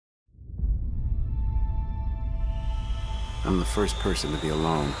I'm the first person to be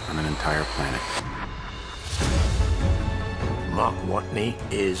alone on an entire planet. Mark Watney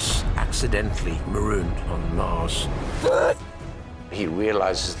is accidentally marooned on Mars. He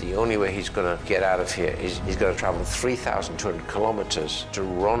realizes the only way he's going to get out of here is he's going to travel 3,200 kilometers to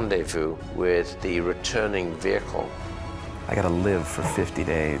rendezvous with the returning vehicle. I gotta live for 50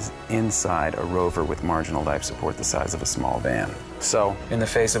 days inside a rover with marginal life support the size of a small van. So, in the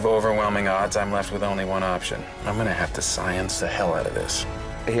face of overwhelming odds, I'm left with only one option. I'm gonna have to science the hell out of this.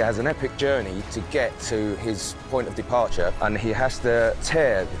 He has an epic journey to get to his point of departure, and he has to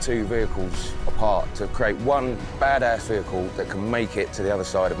tear the two vehicles apart to create one badass vehicle that can make it to the other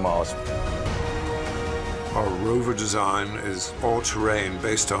side of Mars. Our rover design is all-terrain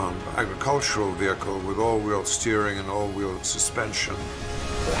based on agricultural vehicle with all-wheel steering and all-wheel suspension.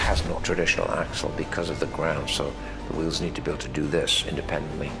 It has no traditional axle because of the ground, so the wheels need to be able to do this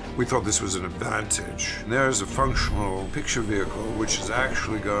independently. We thought this was an advantage. There's a functional picture vehicle which is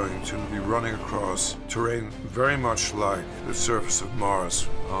actually going to be running across terrain very much like the surface of Mars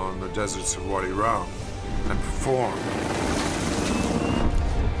on the deserts of Wadi Rum and perform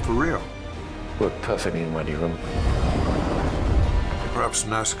for real. Worked perfectly in Wadi Rum. Perhaps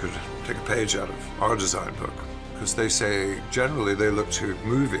NASA could take a page out of our design book, because they say generally they look to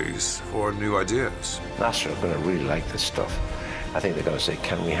movies for new ideas. NASA are going to really like this stuff. I think they're going to say,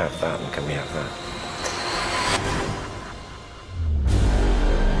 can we have that and can we have that?